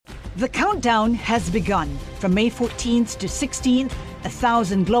The countdown has begun. From May 14th to 16th,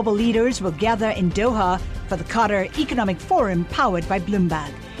 1,000 global leaders will gather in Doha for the Qatar Economic Forum powered by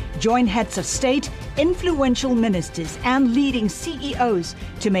Bloomberg. Join heads of state, influential ministers, and leading CEOs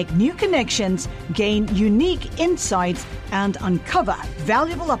to make new connections, gain unique insights, and uncover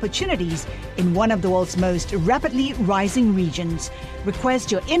valuable opportunities in one of the world's most rapidly rising regions.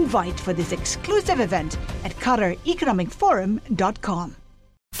 Request your invite for this exclusive event at QatarEconomicForum.com.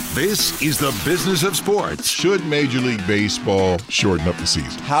 This is the business of sports. Should Major League Baseball shorten up the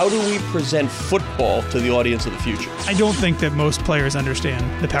season? How do we present football to the audience of the future? I don't think that most players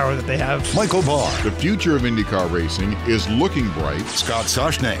understand the power that they have. Michael Barr. The future of IndyCar racing is looking bright. Scott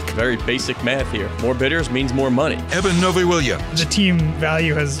Soshnick. Very basic math here. More bidders means more money. Evan Novi-Williams. The team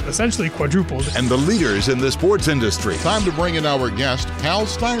value has essentially quadrupled. And the leaders in the sports industry. Time to bring in our guest, Hal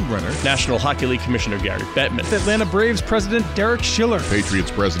Steinbrenner. National Hockey League Commissioner Gary Bettman. Atlanta Braves President Derek Schiller.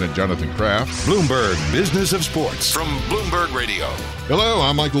 Patriots President Jonathan Kraft. Bloomberg Business of Sports from Bloomberg Radio. Hello,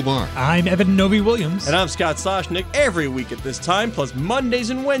 I'm Michael Barr. I'm Evan Novi-Williams. And I'm Scott Soshnick. Every week at this time, plus Mondays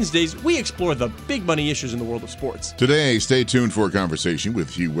and Wednesdays, we explore the big money issues in the world of sports. Today, stay tuned for a conversation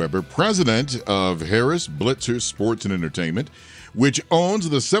with Hugh Weber, president of Harris Blitzer Sports and Entertainment, which owns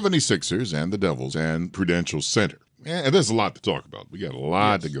the 76ers and the Devils and Prudential Center. And there's a lot to talk about. We got a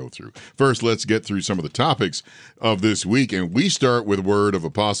lot to go through. First, let's get through some of the topics of this week. And we start with word of a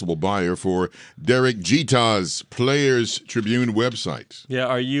possible buyer for Derek Jeter's Players Tribune website. Yeah,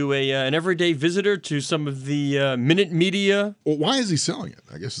 are you an everyday visitor to some of the Minute Media? Well, why is he selling it?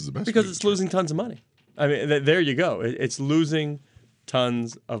 I guess is the best. Because it's losing tons of money. I mean, there you go. It's losing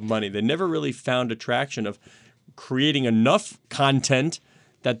tons of money. They never really found a traction of creating enough content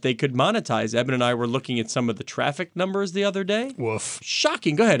that they could monetize. Eben and I were looking at some of the traffic numbers the other day. Woof.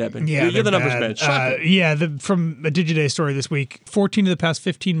 Shocking. Go ahead, Eben. Yeah, You're the numbers bad. man. Shocking. From a Digiday story this week, 14 of the past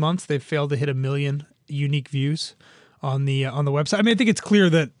 15 months, they've failed to hit 1 million unique views on the website. I mean, I think it's clear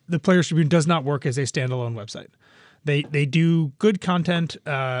that the Players Tribune does not work as a standalone website. They do good content.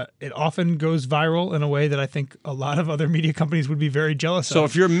 It often goes viral in a way that I think a lot of other media companies would be very jealous of. So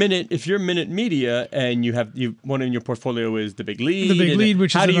if you're Minute Media and you one in your portfolio is the Big Lead,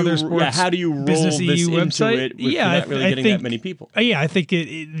 which is another sports how do you roll business this EU into website? it with not really getting that many people? I think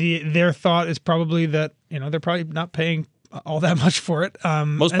their thought is probably that they're probably not paying all that much for it.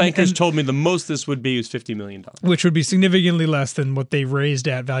 Most bankers told me the most this would be is $50 million. Which would be significantly less than what they raised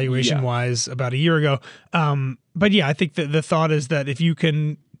at valuation-wise about a year ago. But yeah, I think that the thought is that if you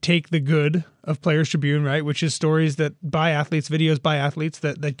can take the good of Players Tribune, right, which is stories that by athletes, videos by athletes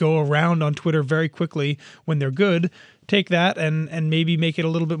that go around on Twitter very quickly when they're good, take that and maybe make it a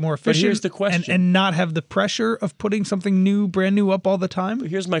little bit more efficient. But here's the question. And not have the pressure of putting something brand new up all the time. But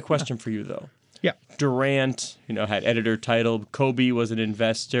here's my question for you, though. Yeah. Durant, had editor title. Kobe was an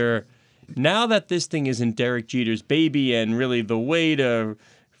investor. Now that this thing is in Derek Jeter's baby and really the way to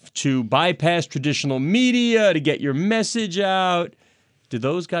bypass traditional media to get your message out, do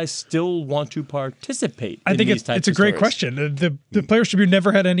those guys still want to participate in these types of stories? I think it's a great question. The Players Tribune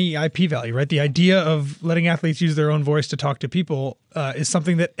never had any IP value, right? The idea of letting athletes use their own voice to talk to people is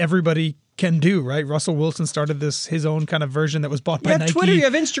something that everybody can do, right? Russell Wilson started his own kind of version that was bought by Nike. Twitter, you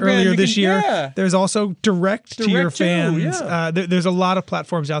have Instagram earlier this year. Yeah. There's also direct to your fans. Too, yeah. There's a lot of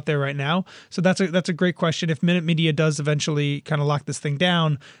platforms out there right now. So that's a great question. If Minute Media does eventually kind of lock this thing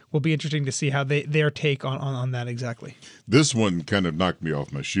down, will be interesting to see how their take on that exactly. This one kind of knocked me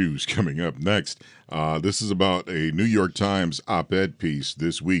off my shoes. Coming up next, this is about a New York Times op-ed piece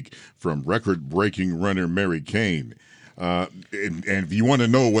this week from record-breaking runner Mary Cain. And if you want to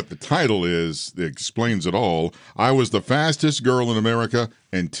know what the title is, it explains it all. I was the fastest girl in America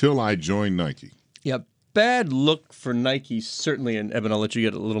until I joined Nike. Yeah, bad look for Nike, certainly. And Eben, I'll let you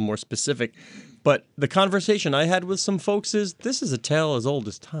get a little more specific. But the conversation I had with some folks is this is a tale as old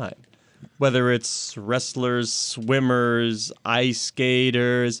as time. Whether it's wrestlers, swimmers, ice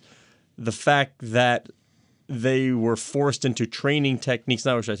skaters, the fact that they were forced into training techniques,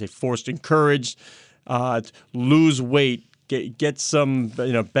 not should I say forced, encouraged, lose weight, get some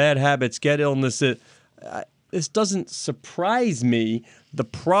bad habits, get illnesses. This doesn't surprise me. The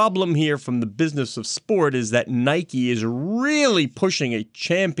problem here from the business of sport is that Nike is really pushing a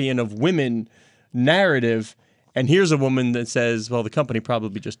champion of women narrative. And here's a woman that says, well, the company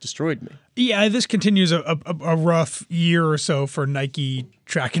probably just destroyed me. Yeah, this continues a rough year or so for Nike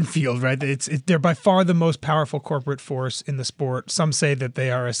track and field, right? They're by far the most powerful corporate force in the sport. Some say that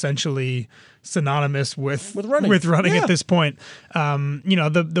they are essentially synonymous with running at this point.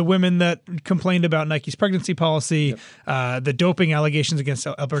 The women that complained about Nike's pregnancy policy, the doping allegations against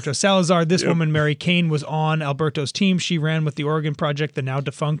Alberto Salazar. This woman, Mary Cain, was on Alberto's team. She ran with the Oregon Project, the now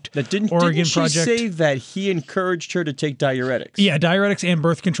defunct Oregon didn't she Project. Say that he encouraged her to take diuretics? Yeah, diuretics and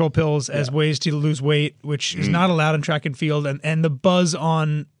birth control pills as ways to lose weight, which is not allowed in track and field. And the buzz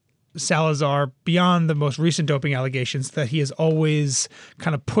on Salazar, beyond the most recent doping allegations, that he has always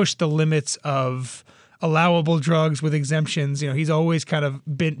kind of pushed the limits of allowable drugs with exemptions. He's always kind of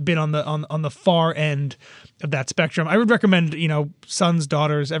been on the far end of that spectrum. I would recommend, sons,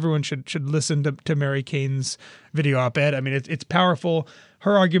 daughters, everyone should listen to Mary Cain's video op-ed. I mean, it's powerful.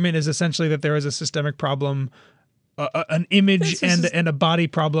 Her argument is essentially that there is a systemic problem, an image and a body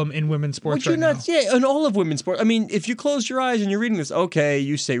problem in women's sports right now. Yeah, in all of women's sports. I mean, if you close your eyes and you're reading this, okay,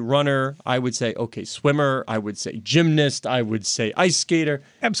 you say runner, I would say, okay, swimmer, I would say gymnast, I would say ice skater.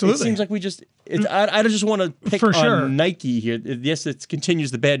 Absolutely. It seems like we just... I just want to pick on Nike here. Yes, it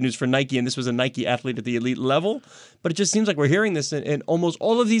continues the bad news for Nike, and this was a Nike athlete at the elite level, but it just seems like we're hearing this in almost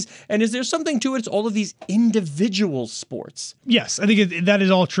all of these. And is there something to it? It's all of these individual sports. Yes, I think that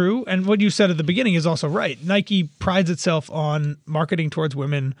is all true. And what you said at the beginning is also right. Nike prides itself on marketing towards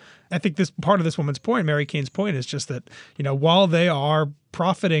women. I think this part of this woman's point, Mary Cain's point, is just that, while they are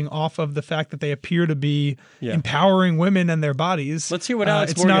profiting off of the fact that they appear to be empowering women and their bodies. Let's hear what Alex Morgan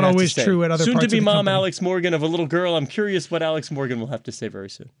has to say. It's not always true at other parts of the company. Soon-to-be mom Alex Morgan of a little girl. I'm curious what Alex Morgan will have to say very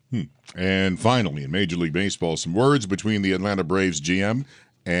soon. And finally, in Major League Baseball, some words between the Atlanta Braves GM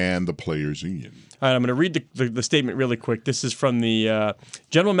and the Players Union. All right, I'm going to read the statement really quick. This is from the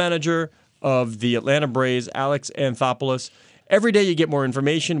general manager of the Atlanta Braves, Alex Anthopoulos. Every day you get more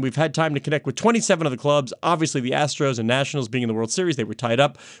information. We've had time to connect with 27 of the clubs. Obviously, the Astros and Nationals being in the World Series, they were tied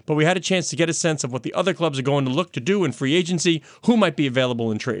up. But we had a chance to get a sense of what the other clubs are going to look to do in free agency, who might be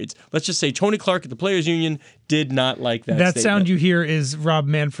available in trades. Let's just say Tony Clark at the Players Union did not like that statement. Sound you hear is Rob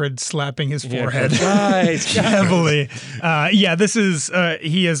Manfred slapping his forehead guys. heavily. This is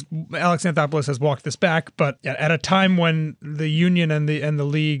Alex Anthopoulos has walked this back, but at a time when the union and the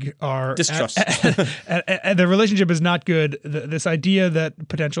league are distrust, the relationship is not good. This idea that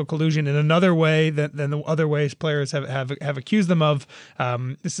potential collusion in another way than the other ways players have accused them of,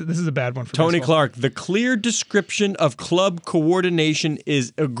 this is a bad one for Tony baseball. Clark. The clear description of club coordination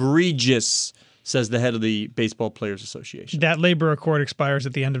is egregious, says the head of the Baseball Players Association. That labor accord expires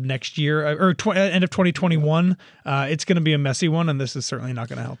at the end of next year, end of 2021. It's going to be a messy one, and this is certainly not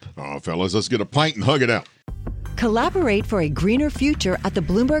going to help. Oh, fellas, let's get a pint and hug it out. Collaborate for a greener future at the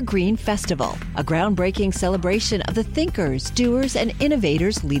Bloomberg Green Festival, a groundbreaking celebration of the thinkers, doers, and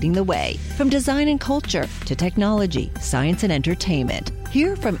innovators leading the way. From design and culture to technology, science, and entertainment.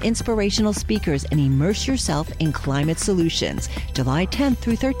 Hear from inspirational speakers and immerse yourself in climate solutions. July 10th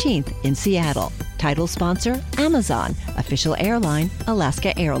through 13th in Seattle. Title sponsor, Amazon. Official airline,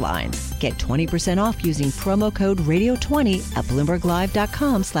 Alaska Airlines. Get 20% off using promo code Radio20 at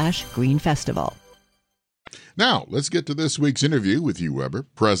BloombergLive.com/greenfestival. Now, let's get to this week's interview with Hugh Weber,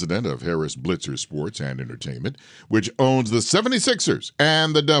 president of Harris Blitzer Sports and Entertainment, which owns the 76ers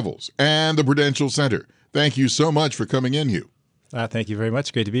and the Devils and the Prudential Center. Thank you so much for coming in, Hugh. Thank you very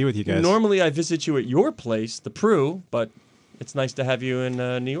much. Great to be with you guys. Normally I visit you at your place, the Pru, but it's nice to have you in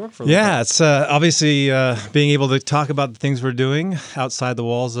New York for a little bit. It's obviously being able to talk about the things we're doing outside the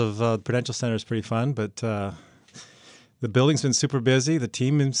walls of the Prudential Center is pretty fun, but the building's been super busy. The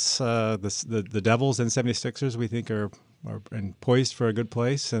team is the Devils and 76ers we think are poised for a good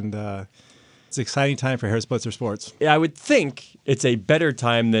place, and it's an exciting time for Harris Blitzer Sports. Yeah, I would think it's a better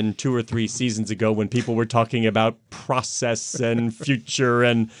time than 2 or 3 seasons ago when people were talking about process and future,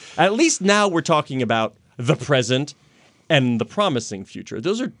 and at least now we're talking about the present and the promising future.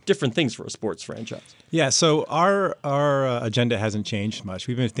 Those are different things for a sports franchise. Yeah, so our agenda hasn't changed much.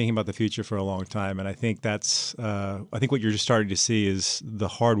 We've been thinking about the future for a long time, and I think that's I think what you're just starting to see is the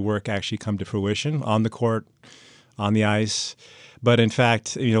hard work actually come to fruition on the court, on the ice. But in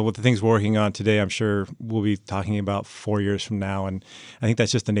fact, with the things we're working on today, I'm sure we'll be talking about 4 years from now, and I think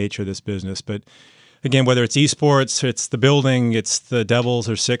that's just the nature of this business. But again, whether it's esports, it's the building, it's the Devils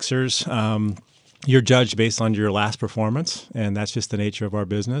or Sixers, you're judged based on your last performance, and that's just the nature of our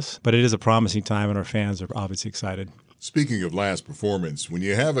business. But it is a promising time, and our fans are obviously excited. Speaking of last performance, when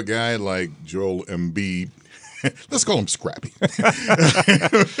you have a guy like Joel Embiid, let's call him Scrappy.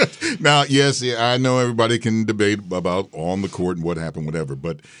 Now, yes, I know everybody can debate about on the court and what happened, whatever,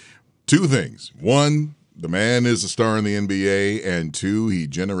 but 2 things. One, The man is a star in the NBA, and 2, he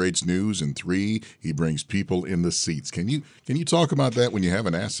generates news, and 3, he brings people in the seats. Can you talk about that when you have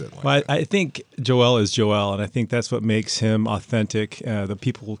an asset like that? I think Joel is Joel, and I think that's what makes him authentic. The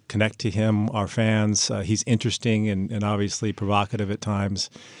people connect to him, our fans. He's interesting and obviously provocative at times.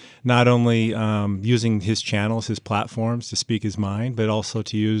 Not only using his channels, his platforms to speak his mind, but also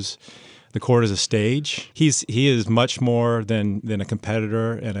to use the court as a stage. He is much more than a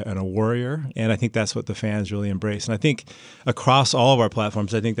competitor and a warrior, and I think that's what the fans really embrace. And I think across all of our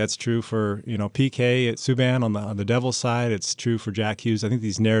platforms, I think that's true for PK at Subban on the Devils side. It's true for Jack Hughes. I think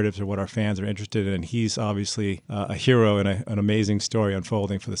these narratives are what our fans are interested in, and he's obviously a hero and an amazing story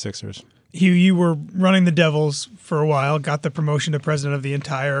unfolding for the Sixers. Hugh, you were running the Devils for a while, got the promotion to president of the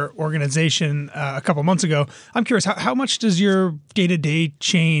entire organization a couple months ago. I'm curious, how much does your day-to-day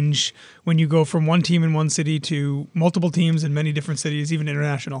change when you go from one team in one city to multiple teams in many different cities, even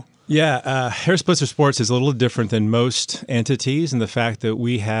international? Yeah, Harris Blitzer Sports is a little different than most entities in the fact that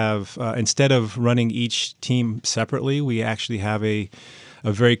we have, instead of running each team separately, we actually have a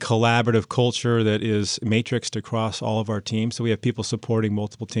very collaborative culture that is matrixed across all of our teams. So we have people supporting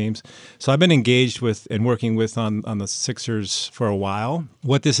multiple teams. So I've been engaged with and working with on the Sixers for a while.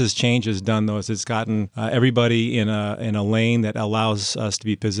 What this has done, though, is it's gotten everybody in a lane that allows us to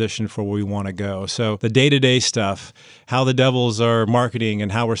be positioned for where we want to go. So the day-to-day stuff, how the Devils are marketing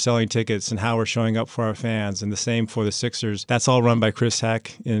and how we're selling tickets and how we're showing up for our fans, and the same for the Sixers, that's all run by Chris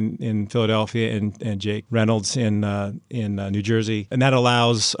Heck in Philadelphia and Jake Reynolds in New Jersey. And that allows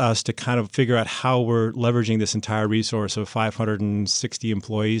us to kind of figure out how we're leveraging this entire resource of 560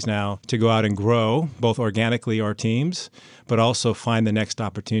 employees now to go out and grow, both organically our teams, but also find the next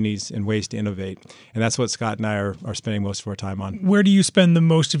opportunities and ways to innovate. And that's what Scott and I are spending most of our time on. Where do you spend the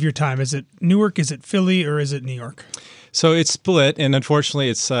most of your time? Is it Newark, is it Philly, or is it New York? So it's split, and unfortunately,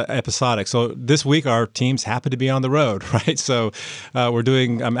 it's episodic. So this week, our teams happen to be on the road, right? So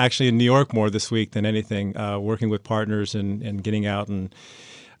I'm actually in New York more this week than anything, working with partners and getting out and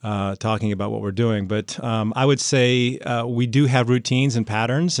talking about what we're doing. But I would say we do have routines and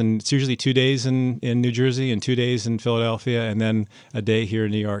patterns, and it's usually 2 days in New Jersey and 2 days in Philadelphia, and then a day here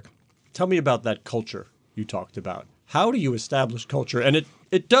in New York. Tell me about that culture you talked about. How do you establish culture? And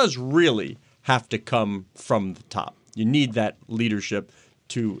it does really have to come from the top. You need that leadership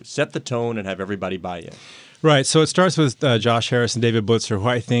to set the tone and have everybody buy in. Right. So it starts with Josh Harris and David Blitzer, who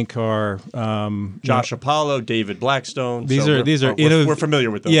I think are Josh Apollo, David Blackstone. We're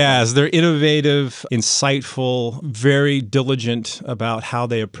familiar with them. Yes, they're innovative, insightful, very diligent about how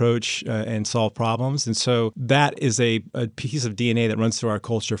they approach and solve problems. And so that is a piece of DNA that runs through our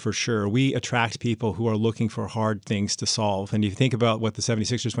culture for sure. We attract people who are looking for hard things to solve. And you think about what the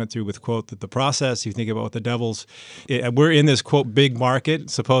 76ers went through with, quote, the process. You think about what the Devils, we're in this, quote, big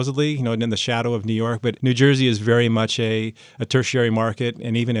market, supposedly, in the shadow of New York, but New Jersey is very much a tertiary market,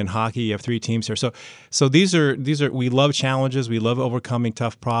 and even in hockey, you have 3 teams here. So these are we love challenges, we love overcoming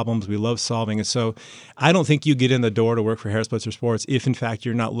tough problems, we love solving. And so I don't think you get in the door to work for Harris Blitzer Sports if, in fact,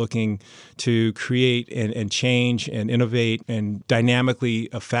 you're not looking to create and change and innovate and dynamically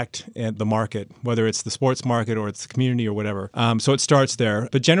affect the market, whether it's the sports market or it's the community or whatever. So it starts there,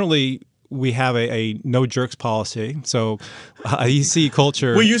 but generally, we have a no jerks policy. So you see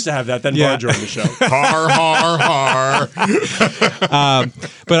culture. We used to have that, then Bar joined the show. Har, har, har.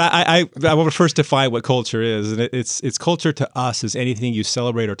 But I want to first define what culture is. And it's culture to us is anything you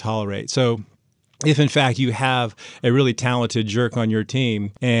celebrate or tolerate. So if, in fact, you have a really talented jerk on your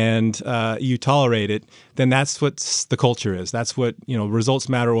team and you tolerate it, then that's what the culture is. That's what, results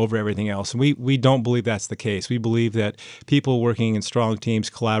matter over everything else. And we don't believe that's the case. We believe that people working in strong teams,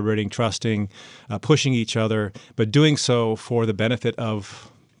 collaborating, trusting, pushing each other, but doing so for the benefit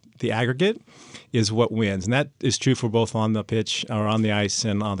of the aggregate is what wins. And that is true for both on the pitch or on the ice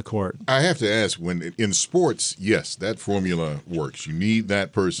and on the court. I have to ask, when in sports, yes, that formula works. You need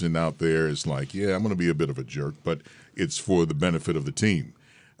that person out there. It's like, yeah, I'm going to be a bit of a jerk, but it's for the benefit of the team.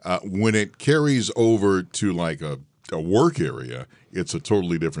 When it carries over to like a work area, it's a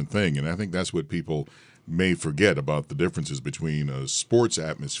totally different thing. And I think that's what people may forget about the differences between a sports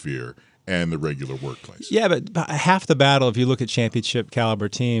atmosphere and the regular workplace. Yeah, but half the battle, if you look at championship caliber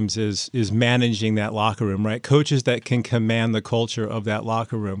teams, is managing that locker room, right? Coaches that can command the culture of that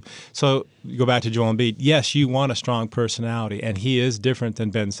locker room. So you go back to Joel Embiid. Yes, you want a strong personality, and he is different than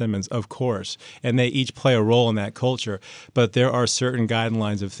Ben Simmons, of course, and they each play a role in that culture. But there are certain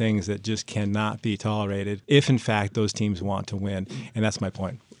guidelines of things that just cannot be tolerated if, in fact, those teams want to win, and that's my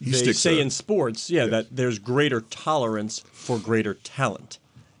point. They say in sports, that there's greater tolerance for greater talent.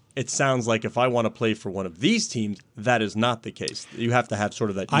 it sounds like if I want to play for one of these teams, that is not the case. You have to have sort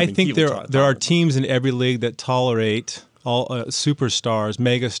of that. I think there are teams in every league that tolerate all superstars,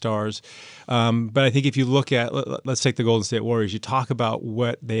 megastars. But I think if you look at, let's take the Golden State Warriors, you talk about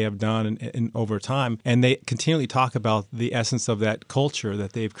what they have done in over time, and they continually talk about the essence of that culture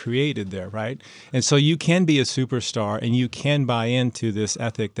that they've created there, right? And so you can be a superstar, and you can buy into this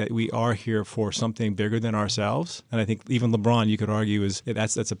ethic that we are here for something bigger than ourselves. And I think even LeBron, you could argue,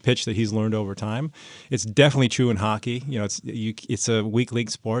 that's a pitch that he's learned over time. It's definitely true in hockey. It's a weak league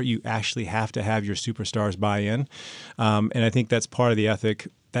sport. You actually have to have your superstars buy in, and I think that's part of the ethic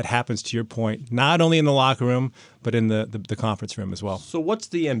that happens, to your point, not only in the locker room, but in the conference room as well. So what's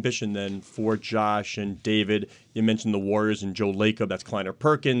the ambition then for Josh and David? You mentioned the Warriors and Joe Lacob. That's Kleiner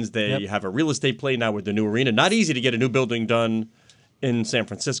Perkins. They have a real estate play now with the new arena. Not easy to get a new building done in San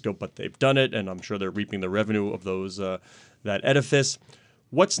Francisco, but they've done it, and I'm sure they're reaping the revenue of those that edifice.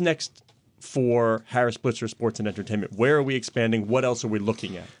 What's next for Harris Blitzer Sports and Entertainment? Where are we expanding? What else are we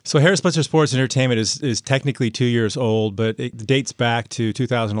looking at? So Harris Blitzer Sports and Entertainment is technically 2 years old, but it dates back to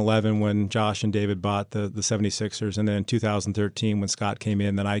 2011 when Josh and David bought the 76ers, and then 2013 when Scott came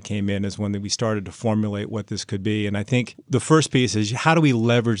in, then I came in, is when we started to formulate what this could be. And I think the first piece is, how do we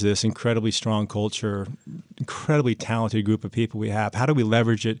leverage this incredibly strong culture, incredibly talented group of people we have? How do we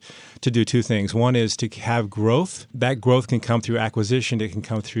leverage it to do two things? One is to have growth. That growth can come through acquisition. It can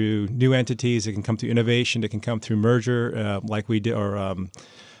come through new entities. It can come through innovation. It can come through merger, like we did, or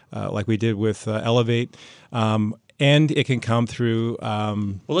like we did with Elevate. And it can come through.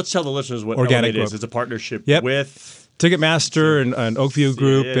 Well, let's tell the listeners what Organic Elevate is. It's a partnership with Ticketmaster and Oakview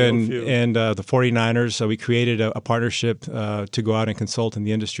Group and the 49ers. So we created a partnership to go out and consult in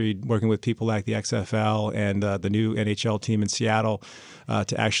the industry, working with people like the XFL and the new NHL team in Seattle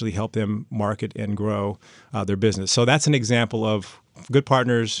to actually help them market and grow their business. So that's an example of good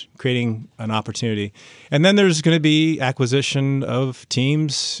partners creating an opportunity. And then there's going to be acquisition of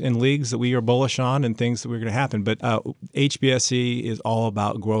teams and leagues that we are bullish on and things that we're going to happen. But HBSE is all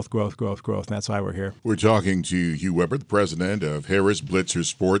about growth, growth, growth, growth. And that's why we're here. We're talking to Hugh Weber, the president of Harris Blitzer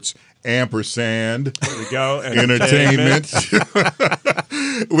Sports, ampersand. There we go. Entertainment.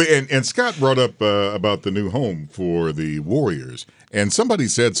 and Scott brought up about the new home for the Warriors. And somebody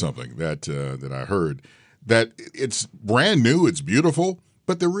said something that I heard, that it's brand new, it's beautiful,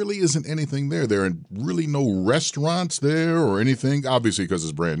 but there really isn't anything there. There are really no restaurants there or anything. Obviously, because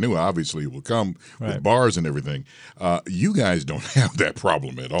it's brand new, obviously it will come with bars and everything. You guys don't have that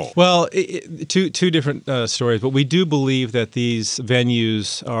problem at all. Well, two different stories, but we do believe that these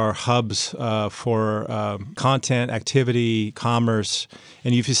venues are hubs for content, activity, commerce.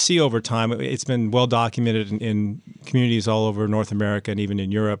 And if you see over time, it's been well documented in communities all over North America and even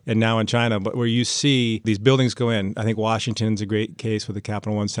in Europe and now in China, but where you see these buildings go in. I think Washington's a great case with the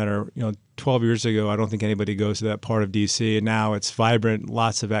Capital One Center. 12 years ago, I don't think anybody goes to that part of D.C., and now it's vibrant,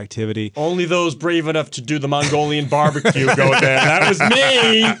 lots of activity. Only those brave enough to do the Mongolian barbecue go there. That was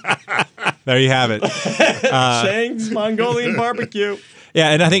me. There you have it. Chang's Mongolian barbecue.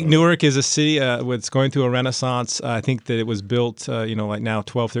 Yeah, and I think Newark is a city that's going through a renaissance. I think that it was built, like now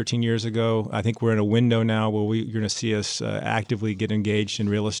 12, 13 years ago. I think we're in a window now where you're going to see us actively get engaged in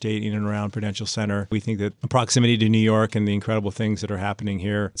real estate in and around Prudential Center. We think that the proximity to New York and the incredible things that are happening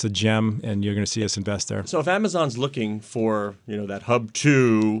here, it's a gem, and you're going to see us invest there. So if Amazon's looking for, that hub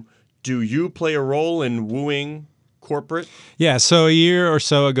 2, do you play a role in wooing corporate? Yeah, so a year or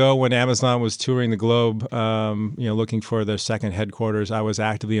so ago when Amazon was touring the globe, looking for their second headquarters, I was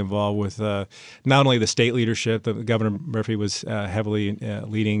actively involved with not only the state leadership, that Governor Murphy was heavily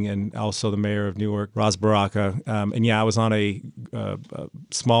leading, and also the mayor of Newark, Ras Baraka. I was on a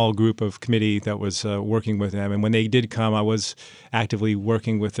small group of committee that was working with them. And when they did come, I was actively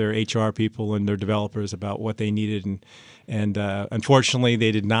working with their HR people and their developers about what they needed. And unfortunately,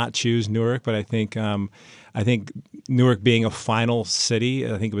 they did not choose Newark, but I think Newark being a final city,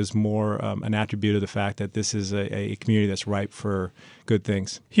 I think it was more an attribute of the fact that this is a community that's ripe for good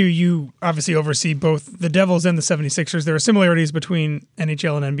things. Hugh, you obviously oversee both the Devils and the 76ers. There are similarities between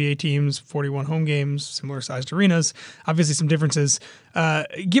NHL and NBA teams, 41 home games, similar sized arenas, obviously some differences.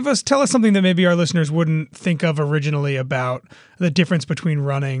 Tell us something that maybe our listeners wouldn't think of originally about the difference between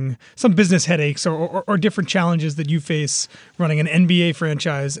running some business headaches or different challenges that you face running an NBA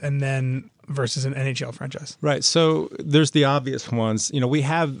franchise and then versus an NHL franchise. Right. So there's the obvious ones. We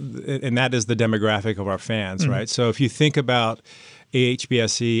have, and that is the demographic of our fans, right? So if you think about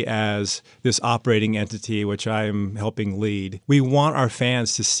HBSE as this operating entity, which I am helping lead, we want our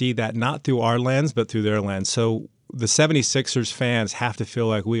fans to see that not through our lens, but through their lens. So the 76ers fans have to feel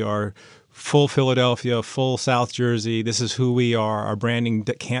like we are full Philadelphia, full South Jersey. This is who we are. Our branding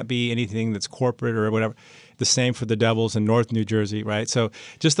can't be anything that's corporate or whatever. The same for the Devils in North New Jersey, right? So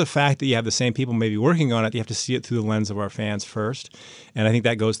just the fact that you have the same people maybe working on it, you have to see it through the lens of our fans first. And I think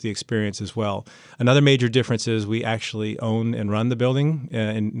that goes to the experience as well. Another major difference is we actually own and run the building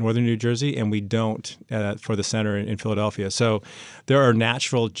in Northern New Jersey, and we don't for the center in Philadelphia. So there are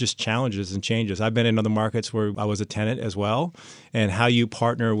natural just challenges and changes. I've been in other markets where I was a tenant as well, and how you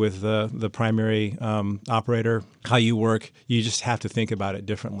partner with the primary operator, how you work, you just have to think about it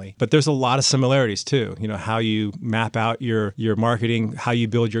differently. But there's a lot of similarities too. You know, how you map out your marketing, how you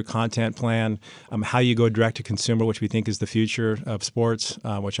build your content plan, how you go direct to consumer, which we think is the future of sports,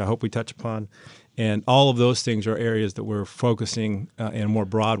 which I hope we touch upon. And all of those things are areas that we're focusing in more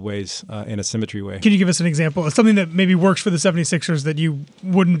broad ways in a symmetry way. Can you give us an example of something that maybe works for the 76ers that you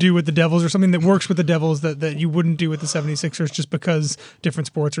wouldn't do with the Devils, or something that works with the Devils that you wouldn't do with the 76ers just because different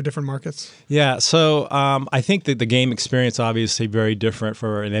sports or different markets? Yeah, so I think that the game experience obviously very different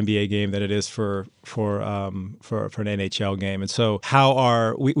for an NBA game than it is for an NHL game. And so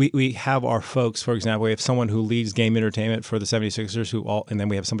how we have our folks, for example, we have someone who leads game entertainment for the 76ers and then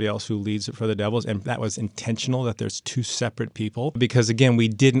we have somebody else who leads it for the Devils. And that was intentional, that there's two separate people, because again, we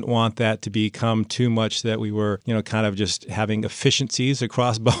didn't want that to become too much that we were, kind of just having efficiencies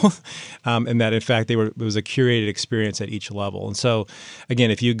across both, and that in fact it was a curated experience at each level. And so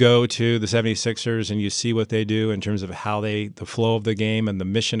again, if you go to the 76ers and you see what they do in terms of how the flow of the game and the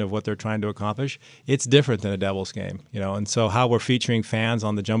mission of what they're trying to accomplish, it's different than a Devils game, And so how we're featuring fans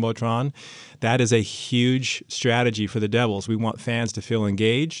on the Jumbotron, that is a huge strategy for the Devils. We want fans to feel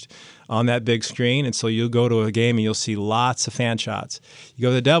engaged on that big screen. And so you'll go to a game and you'll see lots of fan shots. You go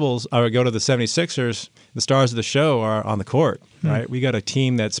to the Devils or go to the 76ers, the stars of the show are on the court, right? We got a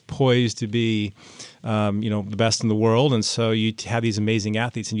team that's poised to be, the best in the world. And so you have these amazing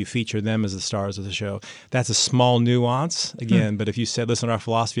athletes and you feature them as the stars of the show. That's a small nuance, again, but if you said, listen, our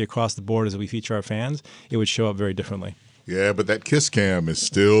philosophy across the board is that we feature our fans, it would show up very differently. Yeah, but that kiss cam is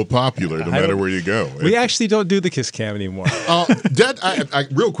still popular no matter where you go. We actually don't do the kiss cam anymore.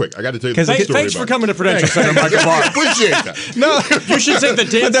 Real quick, I got to tell you the story. Thanks for coming to Prudential Center, Michael Barr. Appreciate that. No, you should say the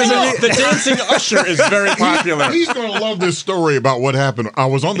dancing usher is very popular. He's going to love this story about what happened. I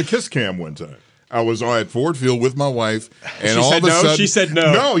was on the kiss cam one time. I was at Ford Field with my wife, and all of a sudden, she said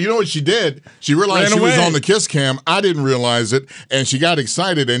no. No, you know what she did? She realized she was on the kiss cam. I didn't realize it, and she got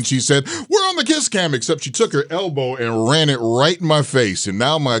excited, and she said, "We're on the kiss cam," except she took her elbow and ran it right in my face, and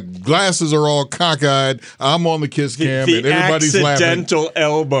now my glasses are all cockeyed. I'm on the kiss cam, and everybody's laughing. Accidental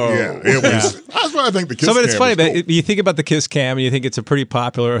elbow. Yeah, it was. That's why I think the kiss cam. But it's funny, cool. but you think about the kiss cam, and you think it's a pretty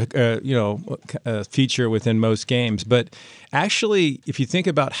popular, feature within most games, but actually, if you think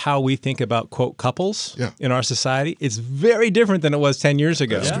about how we think about, quote, couples in our society, it's very different than it was 10 years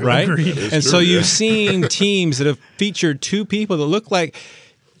ago, right? And so you've seen teams that have featured two people that look like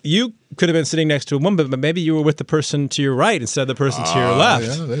you could have been sitting next to a woman, but maybe you were with the person to your right instead of the person to your left.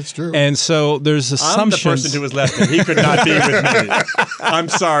 Yeah, that's true. And so there's assumptions. I'm the person to his left, and he could not be with me. I'm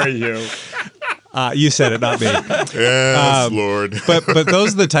sorry, Hugh. You said it, not me. Yes, Lord. but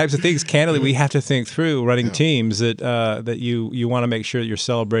those are the types of things, candidly, we have to think through running teams that you want to make sure that you're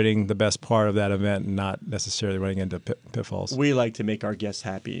celebrating the best part of that event and not necessarily running into pitfalls. We like to make our guests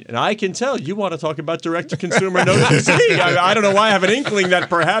happy. And I can tell you want to talk about direct-to-consumer no TV. I don't know why I have an inkling that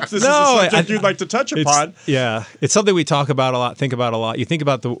perhaps this is a subject you'd like to touch upon. It's something we talk about a lot, think about a lot. You think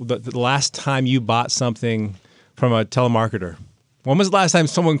about the last time you bought something from a telemarketer. When was the last time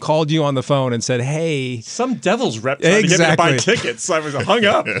someone called you on the phone and said, hey... Some Devils rep trying to get me to buy tickets. I was hung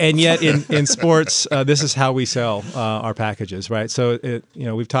up. And yet in sports, this is how we sell our packages, right? So,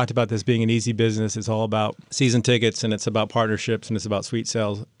 we've talked about this being an easy business. It's all about season tickets, and it's about partnerships, and it's about suite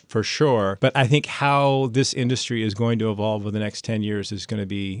sales. For sure. But I think how this industry is going to evolve over the next 10 years is going to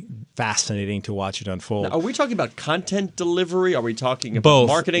be fascinating to watch it unfold. Now, are we talking about content delivery? Are we talking about both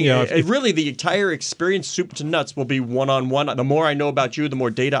marketing? Really, the entire experience, soup to nuts, will be one-on-one. The more I know about you, the more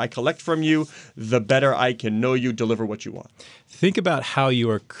data I collect from you, the better I can know you, deliver what you want. Think about how you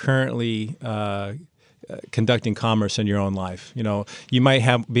are currently conducting commerce in your own life. You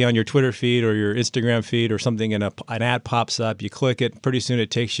might be on your Twitter feed or your Instagram feed or something, and an ad pops up. You click it. Pretty soon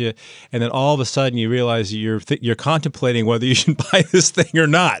it takes you, and then all of a sudden you realize you're contemplating whether you should buy this thing or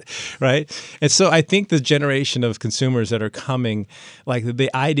not, right? And so I think the generation of consumers that are coming, like the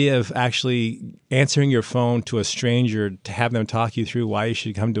idea of actually answering your phone to a stranger to have them talk you through why you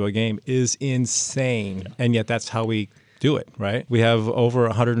should come to a game is insane, and yet that's how we do it, right? We have over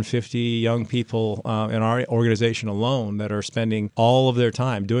 150 young people in our organization alone that are spending all of their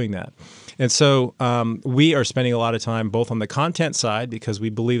time doing that. And so we are spending a lot of time both on the content side, because we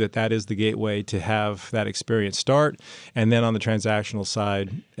believe that that is the gateway to have that experience start, and then on the transactional side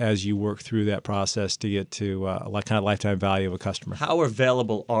as you work through that process to get to kind of lifetime value of a customer. How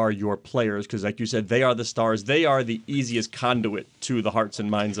available are your players? Because like you said, they are the stars. They are the easiest conduit to the hearts and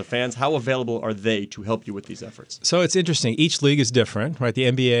minds of fans. How available are they to help you with these efforts? So it's interesting. Each league is different, right? The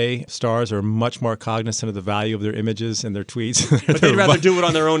NBA stars are much more cognizant of the value of their images and their tweets. But they'd rather do it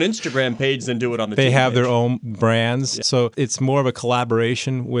on their own Instagram page than do it on the They team have page. their own brands. Yeah. So it's more of a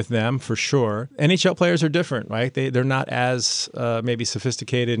collaboration with them for sure. NHL players are different, right? They're not as maybe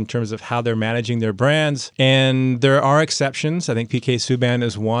sophisticated in terms of how they're managing their brands. And there are exceptions. I think PK Subban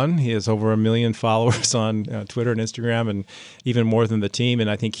is one. He has over 1 million followers on Twitter and Instagram, and even more than the team. And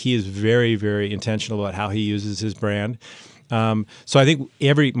I think he is very, very intentional about how he uses his brand. So I think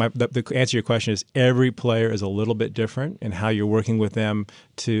the answer to your question is every player is a little bit different in how you're working with them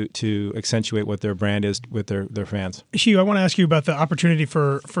to accentuate what their brand is with their fans. Hugh, I want to ask you about the opportunity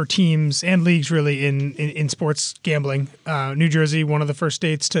for teams and leagues really in sports gambling. New Jersey, one of the first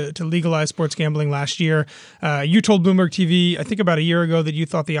states to legalize sports gambling last year. You told Bloomberg TV, I think about a year ago, that you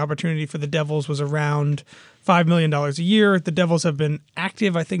thought the opportunity for the Devils was around $5 million a year. The Devils have been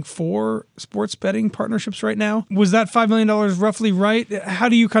active, I think, 4 sports betting partnerships right now. Was that $5 million roughly right? How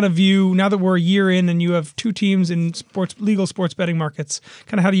do you kind of view, now that we're a year in and you have 2 teams in legal sports betting markets,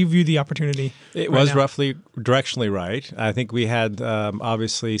 kind of how do you view the opportunity? It was roughly directionally right. I think we had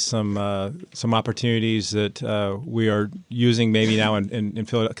obviously some opportunities that we are using maybe now in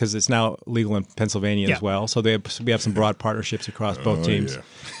Philadelphia, because it's now legal in Pennsylvania as well. So we have some broad partnerships across both teams. Yeah.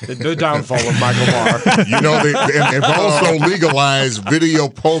 The downfall of Michael Barr. You know, they've also legalized video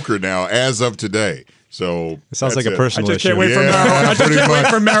poker now as of today. So It sounds like a personal I just issue. can't wait for marijuana. I just pretty can't wait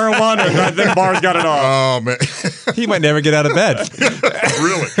much. for marijuana. And I think Barr's got it all. Oh man, He might never get out of bed.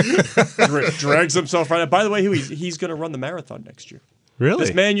 really? Drags himself right up. By the way, he's going to run the marathon next year. Really?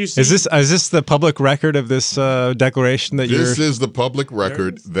 This man you see. Is this the public record of this declaration that This you're? is the public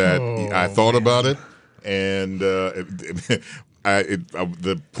record that I thought about it, and the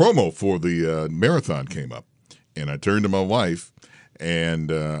promo for the marathon came up, and I turned to my wife.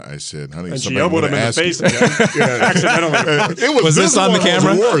 And I said, honey, and she somebody elbowed him in the face again. Accidentally. It Was this on the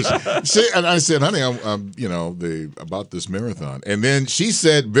camera? Worse. And I said, honey, I'm about this marathon. And then she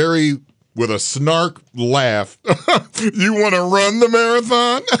said, with a snark laugh, you want to run the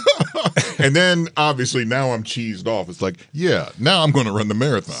marathon? And then obviously now I'm cheesed off. It's like, yeah, now I'm going to run the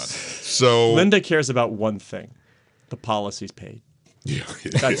marathon. So Linda cares about one thing: the policies paid. yeah,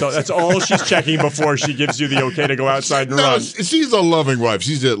 That's all she's checking before she gives you the okay to go outside and run. she's a loving wife.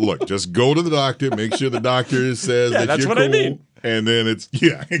 She said, look, just go to the doctor, make sure the doctor says that that's you're what cool. I mean. And then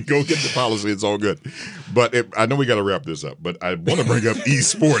go get the policy. It's all good. But I know we got to wrap this up, but I want to bring up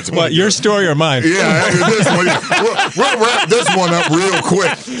esports. What, your story or mine? Yeah, this one. We'll wrap this one up real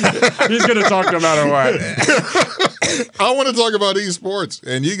quick. He's going to talk no matter what. I want to talk about esports,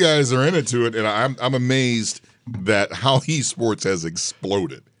 and you guys are into it, and I'm amazed that how esports has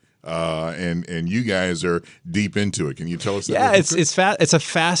exploded. And you guys are deep into it. Can you tell us that? Yeah, it's a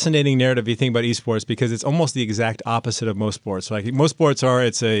fascinating narrative if you think about esports, because it's almost the exact opposite of most sports. Like most sports are,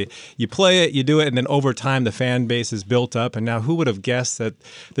 you play it, you do it, and then over time the fan base is built up. And now who would have guessed that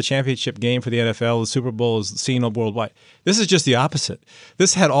the championship game for the NFL, the Super Bowl, is seen worldwide? This is just the opposite.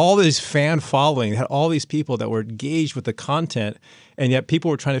 This had all these fan following, had all these people that were engaged with the content, and yet people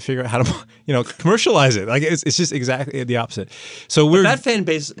were trying to figure out how to, commercialize it. Like it's just exactly the opposite. So That fan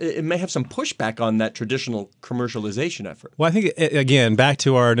base, it may have some pushback on that traditional commercialization effort. Well, I think, again, back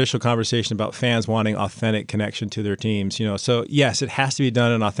to our initial conversation about fans wanting authentic connection to their teams. So yes, it has to be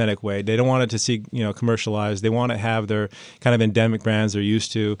done in an authentic way. They don't want it to see, commercialized. They want to have their kind of endemic brands they're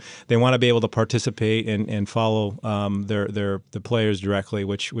used to. They want to be able to participate and follow the players directly,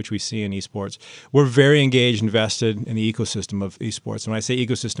 which we see in esports. We're very engaged, invested in the ecosystem of esports. And when I say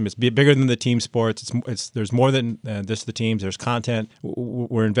ecosystem, it's bigger than the team sports. There's more than just the teams. There's content.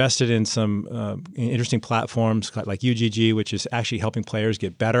 We're invested in some interesting platforms like UGG, which is actually helping players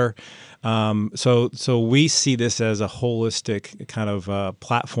get better. So we see this as a holistic kind of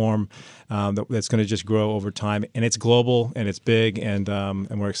platform that's going to just grow over time, and it's global and it's big, and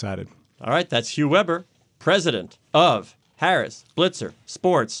we're excited. All right, that's Hugh Weber, president of Harris Blitzer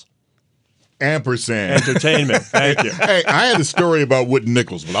Sports Ampersand Entertainment. Thank you. Hey, I had a story about Wood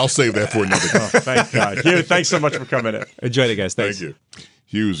Nichols, but I'll save that for another time. Thank God. Hugh, thanks so much for coming in. Enjoyed it, guys. Thanks. Thank you.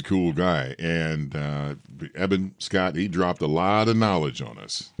 Hugh's a cool guy, and Eben Scott, he dropped a lot of knowledge on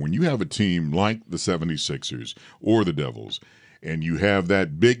us. When you have a team like the 76ers or the Devils, and you have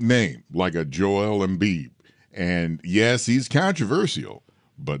that big name like a Joel Embiid, and yes, he's controversial,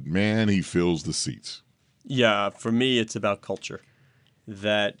 but man, he fills the seats. Yeah, for me, it's about culture.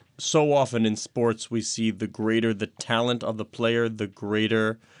 That so often in sports we see the greater the talent of the player, the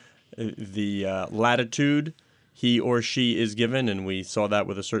greater the latitude he or she is given, and we saw that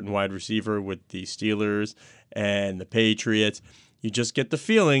with a certain wide receiver with the Steelers and the Patriots. You just get the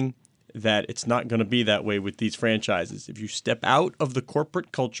feeling that it's not going to be that way with these franchises. If you step out of the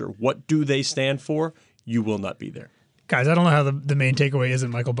corporate culture, what do they stand for? You will not be there. Guys, I don't know how the main takeaway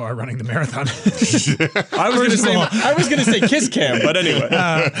isn't Michael Barr running the marathon. I was going to say kiss cam, but anyway.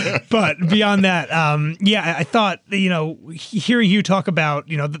 But beyond that, I thought, hearing Hugh talk about,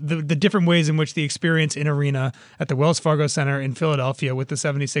 the different ways in which the experience in arena at the Wells Fargo Center in Philadelphia with the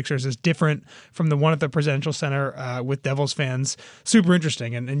 76ers is different from the one at the Presidential Center with Devils fans. Super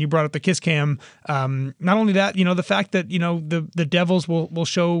interesting. And you brought up the kiss cam. Not only that, the fact that, the Devils will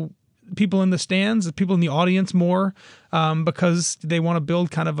show people in the stands, people in the audience more because they want to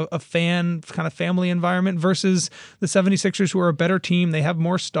build kind of a fan, kind of family environment versus the 76ers, who are a better team. They have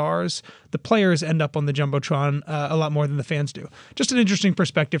more stars. The players end up on the Jumbotron a lot more than the fans do. Just an interesting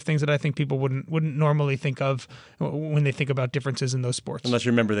perspective, things that I think people wouldn't normally think of when they think about differences in those sports. Unless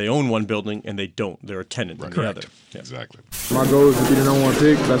you remember they own one building and they don't. They're a tenant in the other. Yeah. Exactly. My goal is to be the number one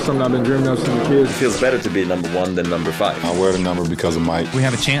pick. That's something I've been dreaming of since a kid. It feels better to be number one than number 5. I wear the number because of Mike. We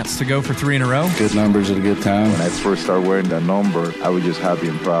have a chance to go for 3 in a row. Good numbers at a good time. When I first started wearing that number, I was just happy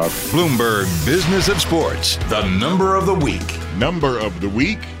and proud. Bloomberg Business of Sports, the number of the week. Number of the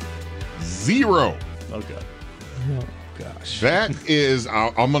week, 0. Oh, God. Oh, gosh. That is,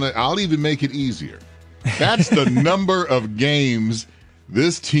 I'll even make it easier. That's the number of games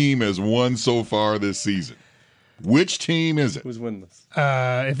this team has won so far this season. Which team is it? Who's winless?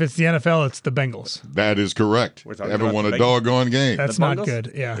 If it's the NFL, it's the Bengals. That is correct. Haven't won a doggone game. That's not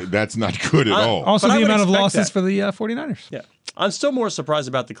good. Yeah. That's not good at all. Also, the amount of losses for the 49ers. Yeah. I'm still more surprised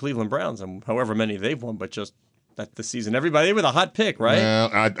about the Cleveland Browns and however many they've won, but just that the season. Everybody, they were the hot pick, right?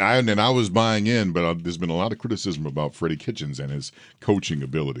 Well, I was buying in, but there's been a lot of criticism about Freddie Kitchens and his coaching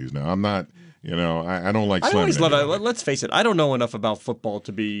abilities. Now, I'm not, I don't like slamming. I always love it. Let's face it, I don't know enough about football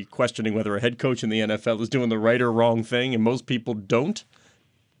to be questioning whether a head coach in the NFL is doing the right or wrong thing, and most people don't.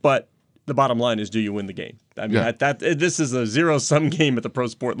 But the bottom line is, do you win the game? I mean, this is a zero-sum game at the pro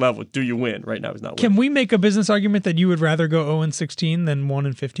sport level. Do you win? Right now, is not winning. Can we make a business argument that you would rather go 0-16 than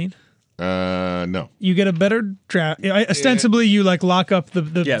 1-15? No. You get a better draft. Ostensibly, you lock up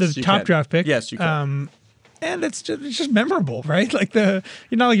the top draft pick. Yes, you can. And it's just memorable, right? You're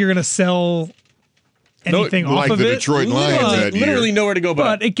not like you're going to sell anything off like of the it. Detroit Lions that year. Literally nowhere to go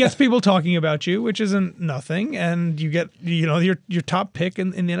but it gets people talking about you, which isn't nothing, and you get your top pick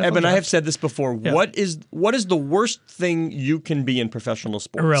in the NFL. Eben, draft. I have said this before. Yeah. What is the worst thing you can be in professional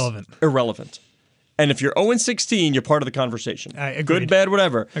sports? Irrelevant. And if you're 0-16, you're part of the conversation. Good, bad,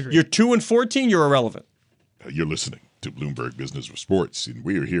 whatever. Agreed. You're 2-14, you're irrelevant. You're listening to Bloomberg Business of Sports, and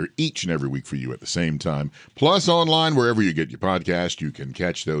we are here each and every week for you at the same time. Plus, online, wherever you get your podcast, you can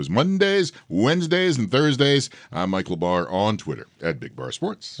catch those Mondays, Wednesdays, and Thursdays. I'm Michael Barr on Twitter at Big Bar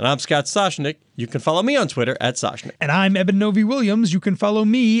Sports. And I'm Scott Soshnick. You can follow me on Twitter at Soshnick. And I'm Eben Novy-Williams. You can follow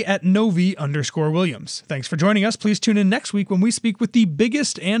me at Novy_Williams. Thanks for joining us. Please tune in next week when we speak with the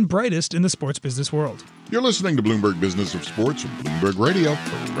biggest and brightest in the sports business world. You're listening to Bloomberg Business of Sports from Bloomberg Radio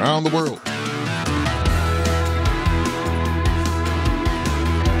around the world.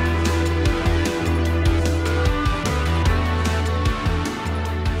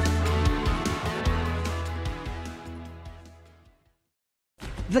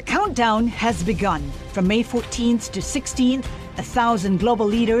 The countdown has begun. From May 14th to 16th, 1,000 global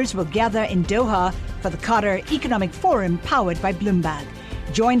leaders will gather in Doha for the Qatar Economic Forum powered by Bloomberg.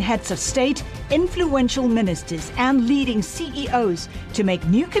 Join heads of state, influential ministers, and leading CEOs to make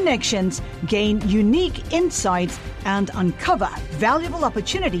new connections, gain unique insights, and uncover valuable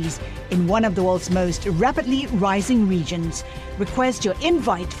opportunities in one of the world's most rapidly rising regions. Request your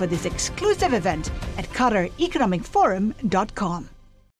invite for this exclusive event at QatarEconomicForum.com.